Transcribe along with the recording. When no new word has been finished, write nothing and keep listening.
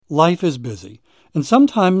Life is busy, and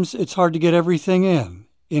sometimes it's hard to get everything in,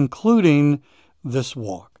 including this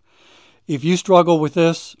walk. If you struggle with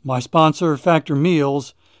this, my sponsor, Factor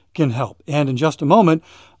Meals, can help. And in just a moment,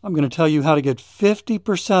 I'm going to tell you how to get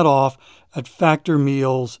 50% off at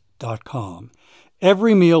factormeals.com.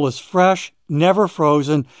 Every meal is fresh, never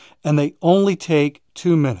frozen, and they only take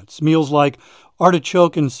 2 minutes. Meals like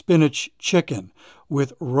artichoke and spinach chicken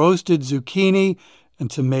with roasted zucchini and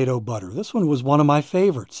tomato butter. This one was one of my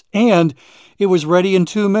favorites. And it was ready in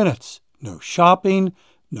 2 minutes. No shopping,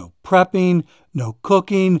 no prepping, no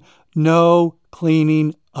cooking, no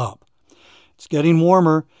cleaning up. It's getting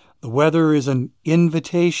warmer. The weather is an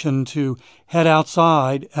invitation to head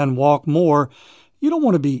outside and walk more. You don't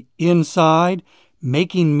want to be inside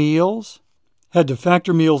making meals. Head to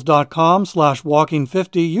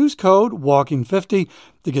factormeals.com/walking50. Use code walking50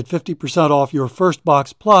 to get 50% off your first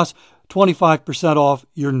box plus 25% off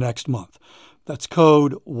your next month. That's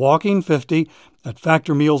code walking50 at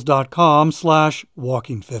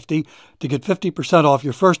factormeals.com/walking50 to get 50% off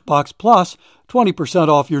your first box plus 20%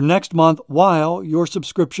 off your next month while your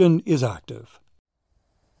subscription is active.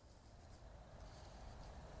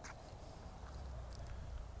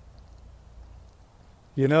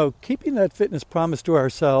 You know, keeping that fitness promise to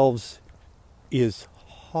ourselves is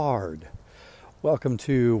hard. Welcome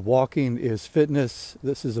to Walking is Fitness.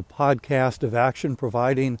 This is a podcast of action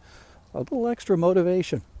providing a little extra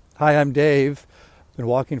motivation. Hi, I'm Dave. Been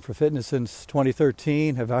walking for fitness since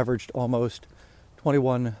 2013. Have averaged almost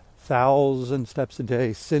 21,000 steps a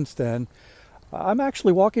day since then. I'm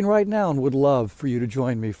actually walking right now and would love for you to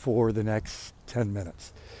join me for the next 10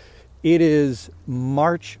 minutes. It is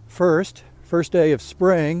March 1st. First day of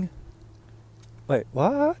spring. Wait,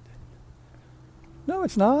 what? No,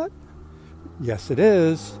 it's not. Yes, it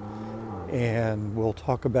is. And we'll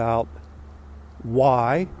talk about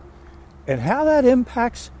why and how that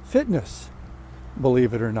impacts fitness,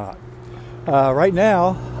 believe it or not. Right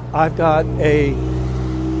now, I've got a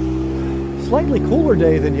slightly cooler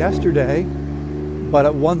day than yesterday,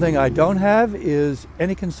 but one thing I don't have is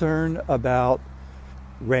any concern about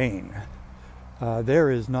rain.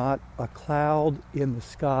 There is not a cloud in the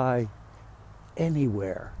sky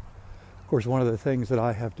anywhere. Of course, one of the things that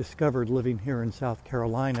I have discovered living here in South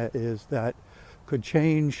Carolina is that could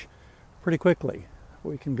change pretty quickly.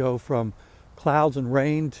 We can go from clouds and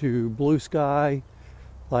rain to blue sky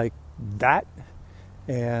like that.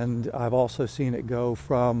 And I've also seen it go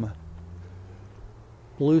from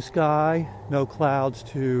blue sky, no clouds,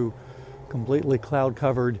 to completely cloud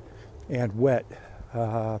covered and wet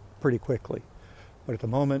pretty quickly. But at the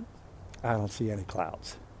moment, I don't see any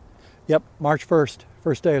clouds. Yep, March 1st,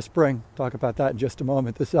 first day of spring. Talk about that in just a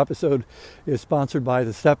moment. This episode is sponsored by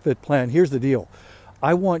the StepFit Plan. Here's the deal.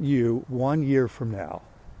 I want you 1 year from now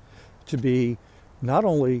to be not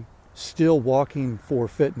only still walking for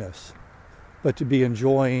fitness, but to be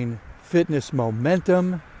enjoying fitness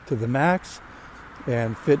momentum to the max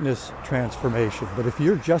and fitness transformation. But if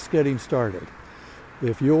you're just getting started,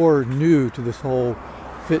 if you're new to this whole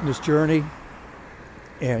fitness journey,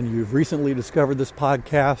 and you've recently discovered this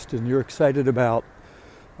podcast and you're excited about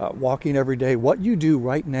walking every day, what you do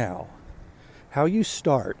right now, how you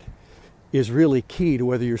start, is really key to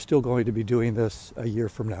whether you're still going to be doing this a year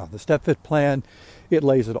from now. The StepFit Plan, it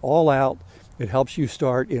lays it all out. It helps you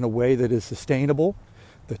start in a way that is sustainable,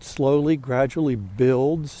 that slowly, gradually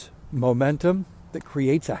builds momentum, that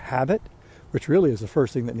creates a habit, which really is the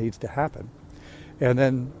first thing that needs to happen. And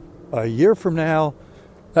then a year from now,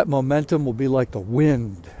 that momentum will be like the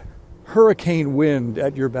wind, hurricane wind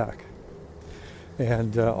at your back.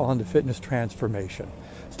 And on to fitness transformation.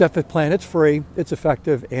 StepFit Plan, it's free, it's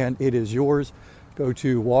effective, and it is yours. Go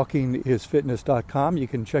to walkingisfitness.com. You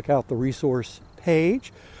can check out the resource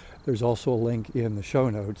page. There's also a link in the show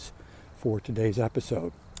notes for today's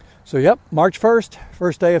episode. So, yep, March 1st,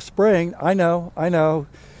 first day of spring. I know.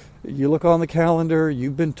 You look on the calendar,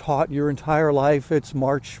 you've been taught your entire life it's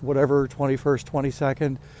March, whatever, 21st,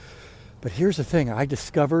 22nd. But here's the thing, I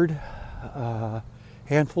discovered a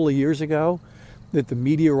handful of years ago that the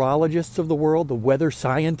meteorologists of the world, the weather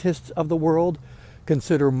scientists of the world,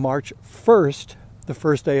 consider March 1st the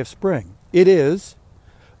first day of spring. It is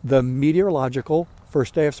the meteorological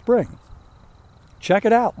first day of spring. Check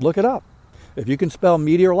it out, look it up. If you can spell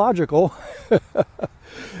meteorological,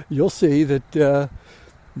 you'll see that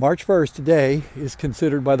March 1st today is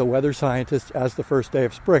considered by the weather scientists as the first day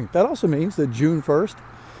of spring. That also means that June 1st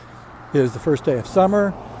is the first day of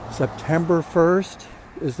summer, September 1st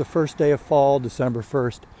is the first day of fall, December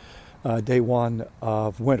 1st, day one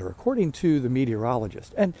of winter, according to the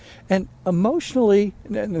meteorologist. And emotionally,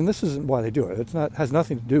 and this isn't why they do it, has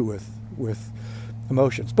nothing to do with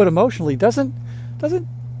emotions. But emotionally, doesn't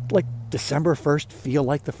like December 1st feel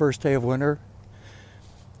like the first day of winter?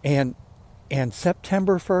 And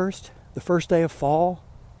September 1st, the first day of fall?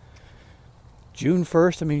 June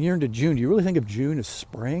 1st, I mean, you're into June. Do you really think of June as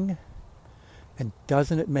spring? And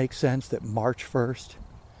doesn't it make sense that March 1st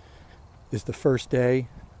is the first day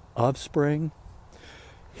of spring?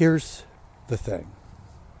 Here's the thing.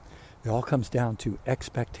 It all comes down to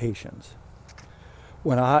expectations.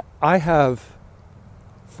 When I have,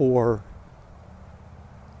 for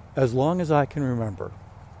as long as I can remember,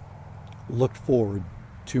 looked forward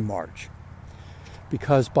to March.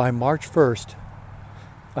 Because by March 1st,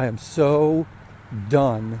 I am so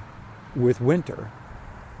done with winter.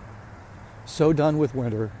 So done with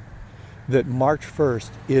winter that March 1st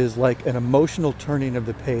is like an emotional turning of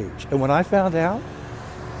the page. And when I found out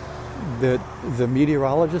that the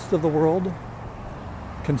meteorologists of the world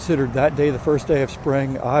considered that day the first day of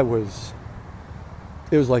spring, it was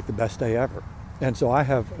like the best day ever. And so I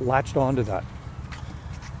have latched onto that.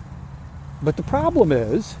 But the problem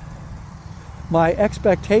is, my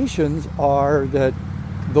expectations are that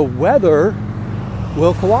the weather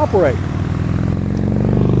will cooperate.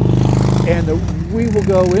 And that we will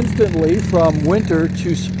go instantly from winter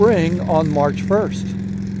to spring on March 1st.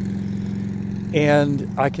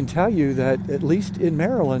 And I can tell you that, at least in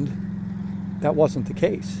Maryland, that wasn't the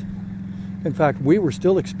case. In fact, we were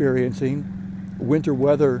still experiencing winter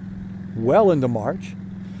weather well into March,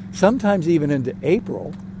 sometimes even into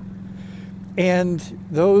April. And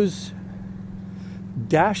those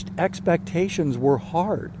dashed expectations were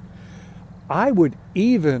hard. I would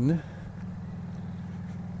even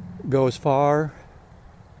go as far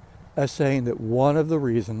as saying that one of the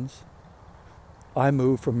reasons I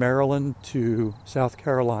moved from Maryland to South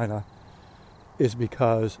Carolina is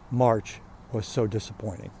because March was so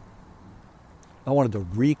disappointing. I wanted to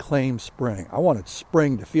reclaim spring. I wanted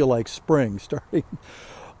spring to feel like spring starting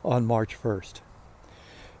on March 1st.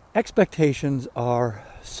 Expectations are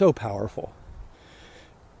so powerful,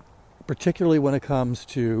 particularly when it comes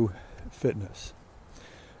to fitness.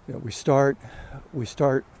 You know, we start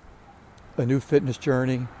a new fitness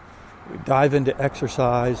journey, we dive into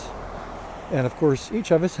exercise, and of course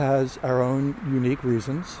each of us has our own unique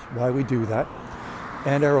reasons why we do that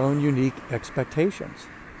and our own unique expectations.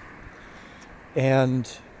 And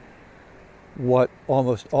what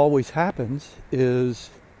almost always happens is,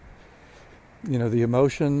 the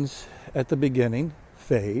emotions at the beginning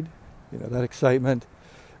fade, that excitement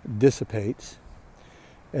dissipates,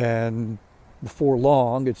 and before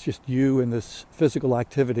long it's just you and this physical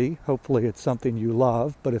activity. Hopefully it's something you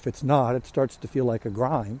love, but if it's not, it starts to feel like a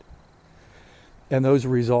grind. And those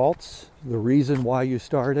results, the reason why you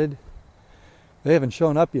started, they haven't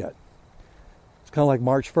shown up yet. It's kind of like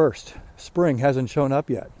March 1st. Spring hasn't shown up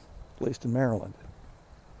yet, at least in Maryland.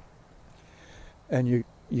 And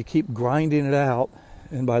you keep grinding it out,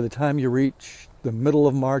 and by the time you reach the middle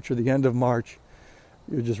of March or the end of March,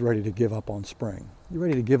 you're just ready to give up on spring. You're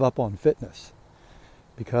ready to give up on fitness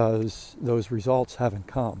because those results haven't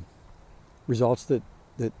come. Results that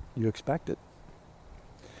you expected.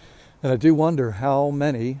 And I do wonder how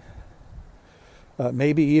many,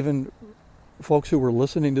 maybe even folks who were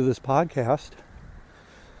listening to this podcast,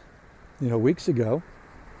 weeks ago,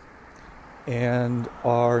 and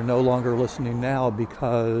are no longer listening now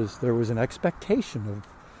because there was an expectation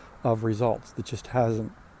of results that just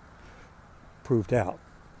hasn't proved out.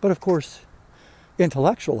 But of course,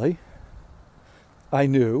 intellectually, I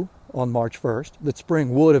knew on March 1st that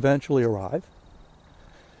spring would eventually arrive.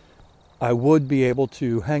 I would be able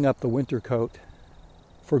to hang up the winter coat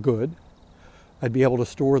for good. I'd be able to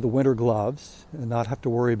store the winter gloves and not have to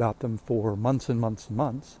worry about them for months and months and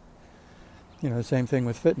months. The same thing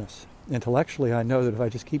with fitness. Intellectually, I know that if I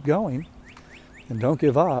just keep going and don't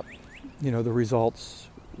give up, the results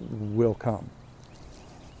will come.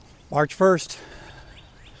 March 1st,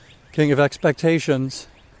 King of Expectations.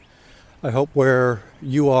 I hope where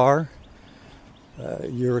you are,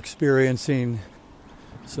 you're experiencing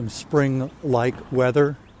some spring-like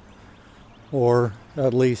weather, or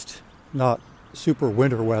at least not super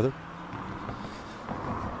winter weather.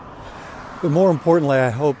 But more importantly,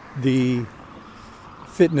 I hope the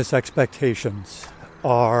fitness expectations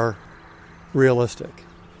are realistic.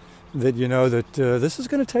 That you know that this is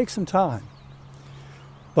going to take some time.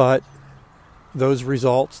 But those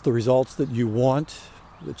results, the results that you want,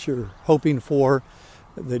 that you're hoping for,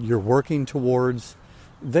 that you're working towards,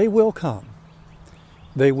 they will come.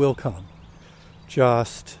 They will come.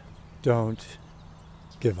 Just don't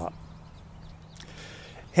give up.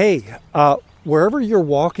 Hey, wherever you're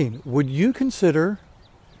walking, would you consider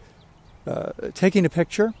taking a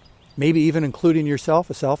picture maybe even including yourself,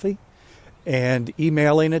 a selfie, and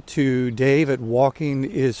emailing it to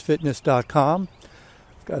dave@walkingisfitness.com.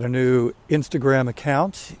 I've got a new Instagram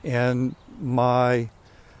account, and my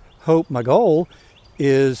goal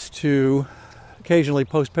is to occasionally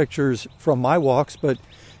post pictures from my walks, but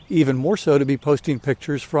even more so to be posting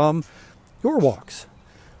pictures from your walks.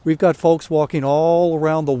 We've got folks walking all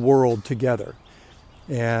around the world together,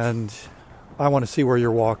 and I want to see where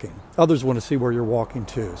you're walking. Others want to see where you're walking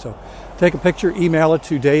too. So take a picture, email it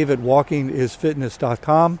to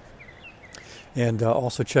dave@walkingisfitness.com, and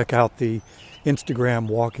also check out the Instagram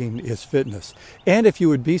Walking is Fitness. And if you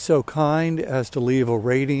would be so kind as to leave a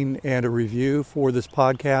rating and a review for this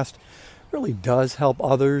podcast, it really does help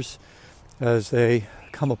others as they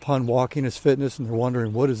come upon Walking is Fitness and they're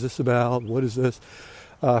wondering, what is this about? What is this?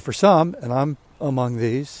 For some, and I'm among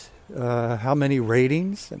these, how many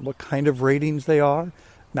ratings and what kind of ratings they are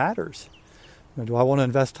matters. Do I want to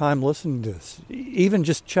invest time listening to this? Even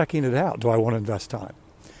just checking it out, do I want to invest time?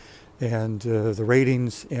 And the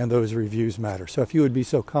ratings and those reviews matter. So if you would be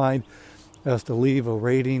so kind as to leave a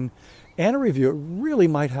rating and a review, it really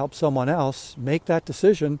might help someone else make that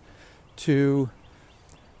decision to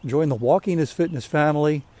join the Walking is Fitness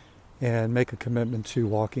family and make a commitment to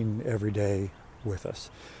walking every day with us.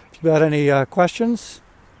 If you've got any questions,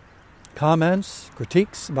 comments,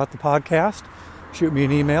 critiques about the podcast, shoot me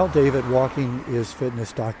an email,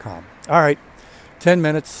 dave@walkingisfitness.com. All right, 10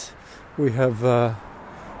 minutes. We have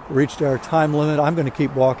reached our time limit. I'm going to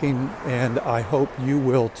keep walking, and I hope you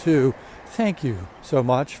will too. Thank you so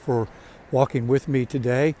much for walking with me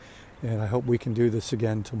today, and I hope we can do this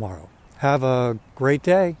again tomorrow. Have a great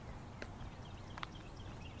day.